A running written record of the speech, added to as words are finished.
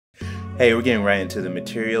Hey, we're getting right into the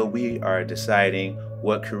material. We are deciding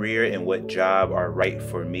what career and what job are right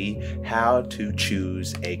for me, how to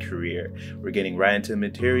choose a career. We're getting right into the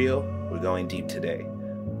material. We're going deep today.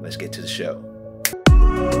 Let's get to the show.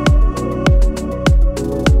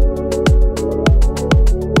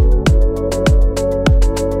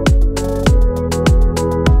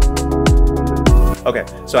 Okay,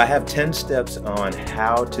 so I have 10 steps on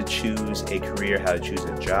how to choose a career, how to choose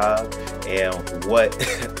a job, and what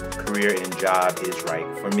career and job is right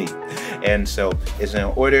for me. And so it's in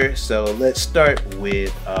order. So let's start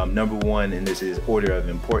with number one, and this is order of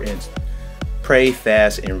importance. Pray,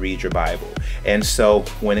 fast, and read your Bible. And so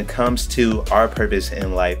when it comes to our purpose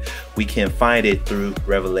in life, we can find it through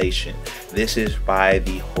revelation. This is by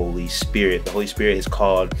the Holy Spirit. The Holy Spirit is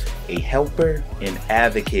called a helper, an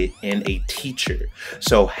advocate, and a teacher.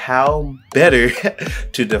 So how better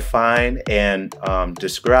to define and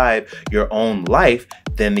describe your own life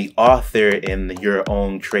than the author and your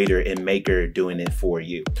own creator and maker doing it for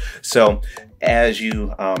you. So as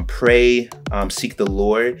you pray, seek the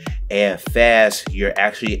Lord, and fast, you're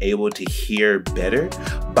actually able to hear better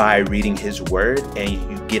by reading His Word, and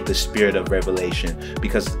you get the spirit of revelation,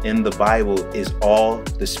 because in the Bible is all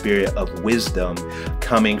the spirit of wisdom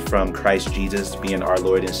coming from Christ Jesus being our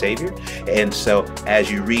Lord and Savior. And so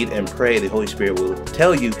as you read and pray, the Holy Spirit will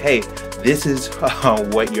tell you, hey, this is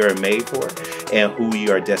what you're made for and who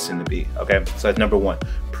you are destined to be. Okay, so that's number one.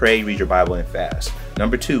 Pray, read your Bible, and fast.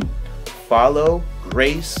 Number two, follow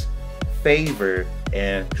grace, favor,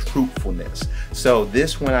 and fruitfulness. So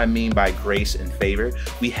this one I mean by grace and favor,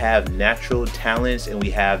 we have natural talents and we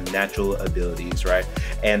have natural abilities, right?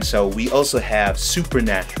 And so we also have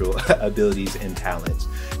supernatural abilities and talents.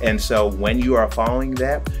 And so when you are following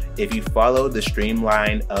that, if you follow the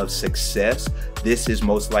streamline of success, this is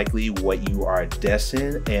most likely what you are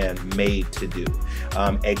destined and made to do.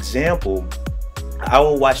 Example, I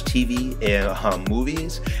will watch TV and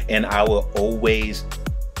movies, and I will always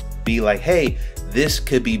be like, hey, this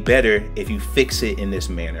could be better if you fix it in this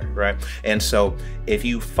manner, right? And so if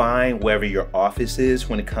you find wherever your office is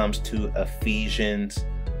when it comes to Ephesians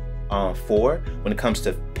 4, when it comes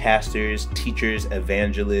to pastors, teachers,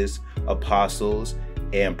 evangelists, apostles,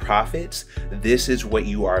 and prophets, this is what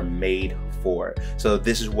you are made for. So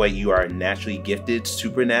this is what you are naturally gifted,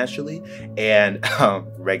 supernaturally, and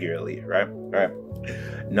regularly, right? All right.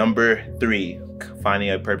 Number three,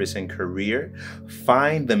 finding a purpose in career.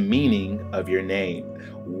 Find the meaning of your name.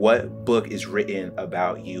 What book is written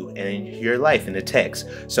about you and your life in the text?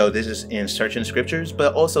 So this is in searching scriptures,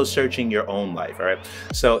 but also searching your own life, all right?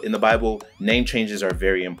 So in the Bible, name changes are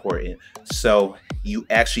very important. So you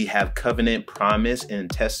actually have covenant, promise, and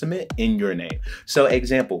testament in your name. So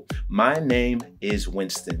example, my name is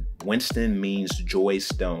Winston. Winston means joy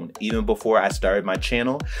stone. Even before I started my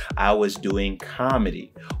channel, I was doing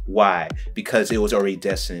comedy. Why? Because it was already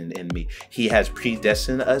destined in me. He has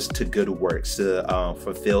predestined us to good works to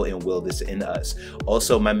fulfill and will this in us.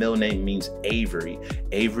 Also, my middle name means Avery.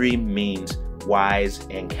 Avery means wise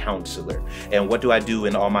and counselor. And what do I do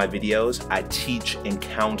in all my videos? I teach and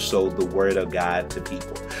counsel the word of God to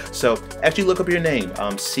people. So actually look up your name.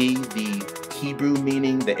 See the Hebrew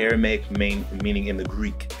meaning, the Aramaic meaning in the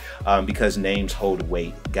Greek, because names hold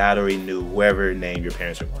weight. God already knew whoever name your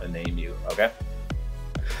parents are going to name you, okay?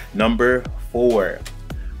 Number four,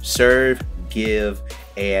 serve, give,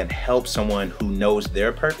 and help someone who knows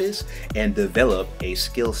their purpose and develop a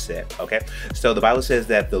skill set, okay? So the Bible says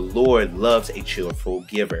that the Lord loves a cheerful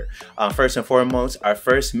giver. First and foremost, our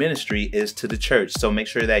first ministry is to the church. So make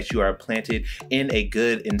sure that you are planted in a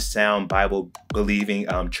good and sound Bible-believing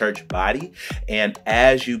church body. And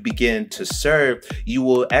as you begin to serve, you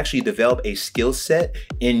will actually develop a skill set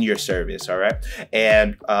in your service, all right?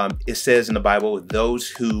 And it says in the Bible, those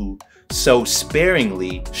who sow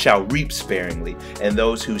sparingly shall reap sparingly, and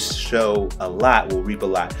those who sow a lot will reap a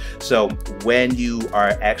lot. So when you are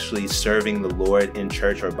actually serving the Lord in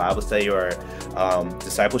church or Bible study or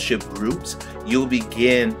discipleship groups, you'll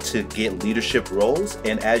begin to get leadership roles.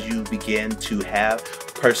 And as you begin to have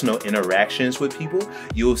personal interactions with people,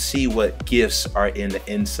 you'll see what gifts are in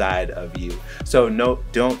the inside of you. So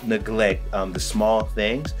don't neglect the small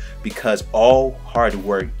things, because all hard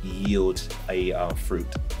work yields a fruit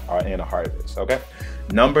and a harvest, okay?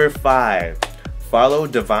 Number five, follow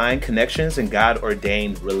divine connections and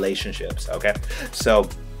God-ordained relationships, okay? So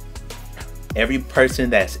Every person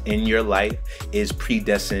that's in your life is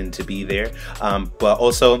predestined to be there, but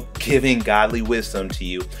also giving godly wisdom to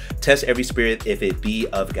you. Test every spirit if it be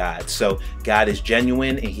of God. So God is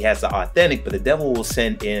genuine and he has the authentic, but the devil will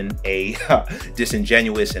send in a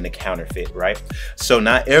disingenuous and a counterfeit, right? So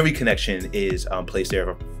not every connection is placed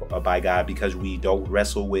there by God, because we don't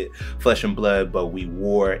wrestle with flesh and blood, but we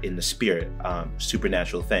war in the spirit,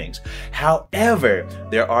 supernatural things. However,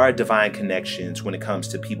 there are divine connections when it comes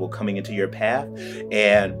to people coming into your path.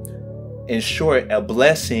 And in short, a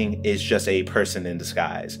blessing is just a person in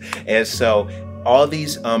disguise. And so all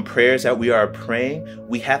these prayers that we are praying,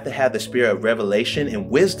 we have to have the spirit of revelation and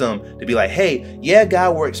wisdom to be like, hey, yeah,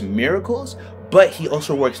 God works miracles, but he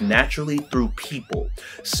also works naturally through people.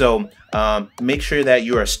 So make sure that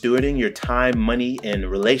you are stewarding your time, money, and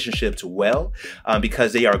relationships well,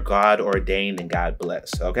 because they are God ordained and God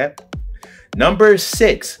blessed, okay? Number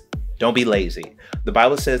 6, don't be lazy. The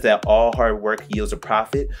Bible says that all hard work yields a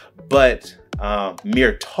profit, but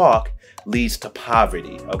mere talk leads to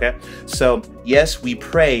poverty, okay? So yes, we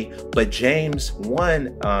pray, but James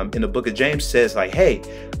 1 in the book of James says like,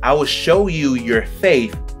 hey, I will show you your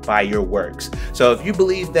faith by your works. So if you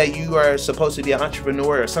believe that you are supposed to be an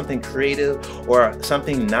entrepreneur or something creative or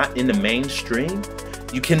something not in the mainstream,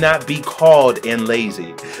 you cannot be called and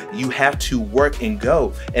lazy. You have to work and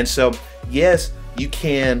go. And so yes, you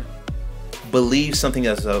can believe something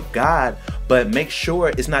is of God, but make sure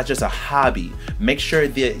it's not just a hobby. Make sure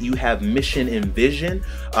that you have mission and vision.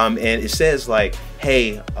 And it says like,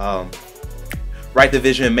 hey, write the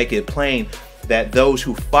vision and make it plain, that those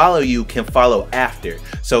who follow you can follow after.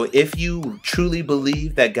 So if you truly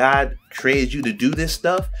believe that God created you to do this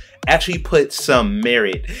stuff, actually put some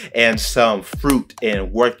merit and some fruit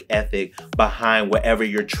and work ethic behind whatever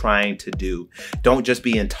you're trying to do. Don't just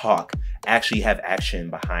be in talk, actually have action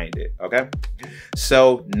behind it, okay?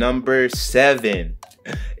 So number 7,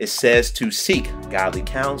 it says to seek godly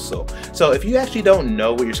counsel. So if you actually don't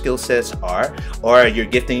know what your skill sets are, or your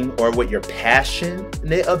gifting, or what you're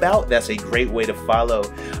passionate about, that's a great way to follow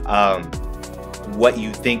what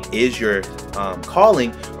you think is your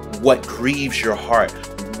calling. What grieves your heart?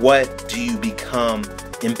 What do you become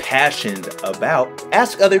impassioned about?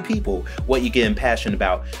 Ask other people what you get impassioned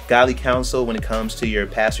about. Godly counsel when it comes to your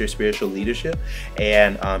pastor spiritual leadership,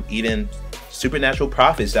 and even supernatural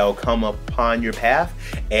prophets that will come upon your path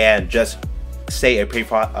and just say a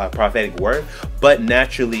prophetic word. But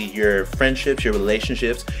naturally, your friendships, your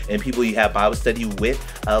relationships, and people you have Bible study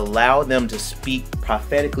with, allow them to speak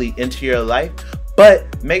prophetically into your life.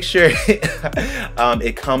 But make sure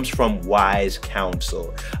it comes from wise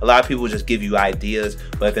counsel. A lot of people just give you ideas,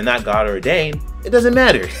 but if they're not God ordained, it doesn't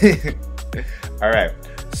matter. All right,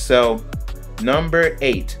 so number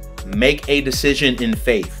 8, make a decision in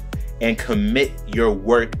faith and commit your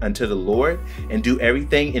work unto the Lord, and do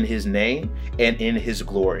everything in his name and in his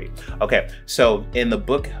glory. Okay, so in the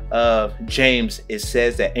book of James, it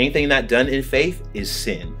says that anything not done in faith is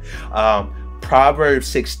sin. Proverbs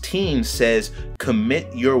 16 says,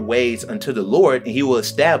 commit your ways unto the Lord and he will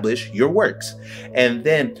establish your works. And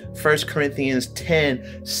then 1 Corinthians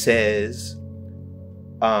 10 says,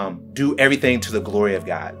 do everything to the glory of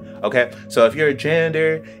God. Okay, so if you're a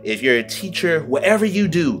janitor, if you're a teacher, whatever you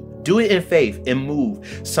do it in faith and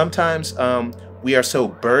move. Sometimes we are so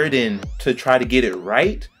burdened to try to get it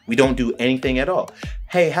right, we don't do anything at all.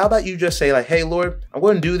 Hey, how about you just say like, hey, Lord, I'm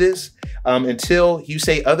going to do this until you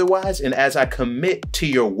say otherwise. And as I commit to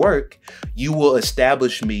your work, you will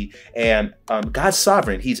establish me. And God's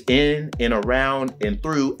sovereign. He's in and around and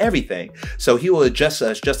through everything. So he will adjust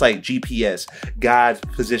us just like GPS, God's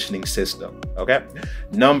positioning system. Okay.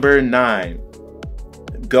 Number 9.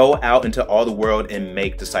 Go out into all the world and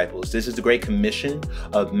make disciples. This is the Great Commission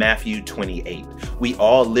of Matthew 28. We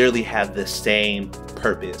all literally have the same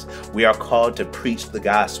purpose. We are called to preach the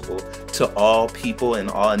gospel to all people and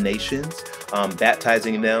all nations,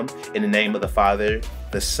 baptizing them in the name of the Father,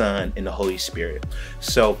 the Son, and the Holy Spirit.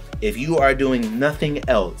 So if you are doing nothing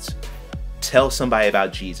else, tell somebody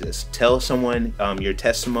about Jesus. Tell someone your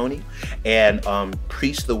testimony, and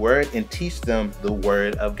preach the word and teach them the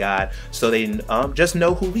word of God, so they just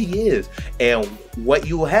know who he is. And what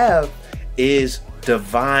you will have is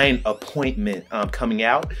divine appointment coming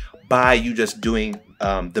out by you just doing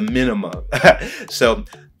the minimum. So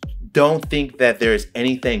don't think that there's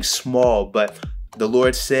anything small, but the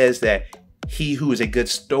Lord says that he who is a good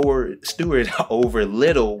steward over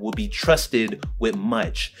little will be trusted with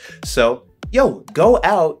much. So go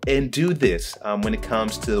out and do this when it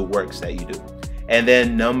comes to the works that you do. And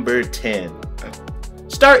then number 10,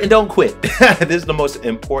 start and don't quit. This is the most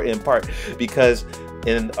important part, because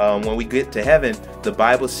when we get to heaven, the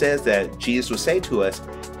Bible says that Jesus will say to us,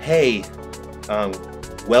 hey,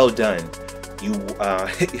 well done, you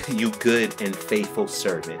you good and faithful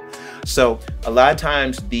servant. So a lot of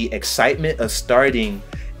times the excitement of starting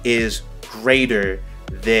is greater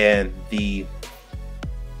than the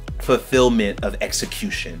fulfillment of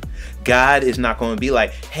execution. God is not going to be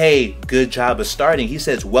like, hey, good job of starting. He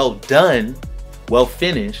says, well done, well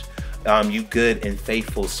finished, you good and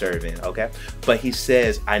faithful servant. Okay, but he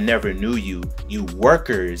says, I never knew you, you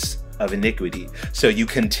workers of iniquity. So you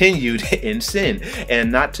continued in sin,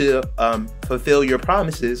 and not to fulfill your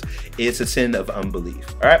promises is a sin of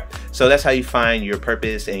unbelief. All right, so that's how you find your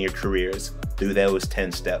purpose and your careers, through those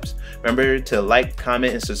 10 steps. Remember to like,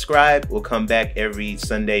 comment, and subscribe. We'll come back every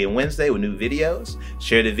Sunday and Wednesday with new videos.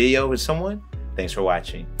 Share the video with someone. Thanks for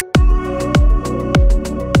watching.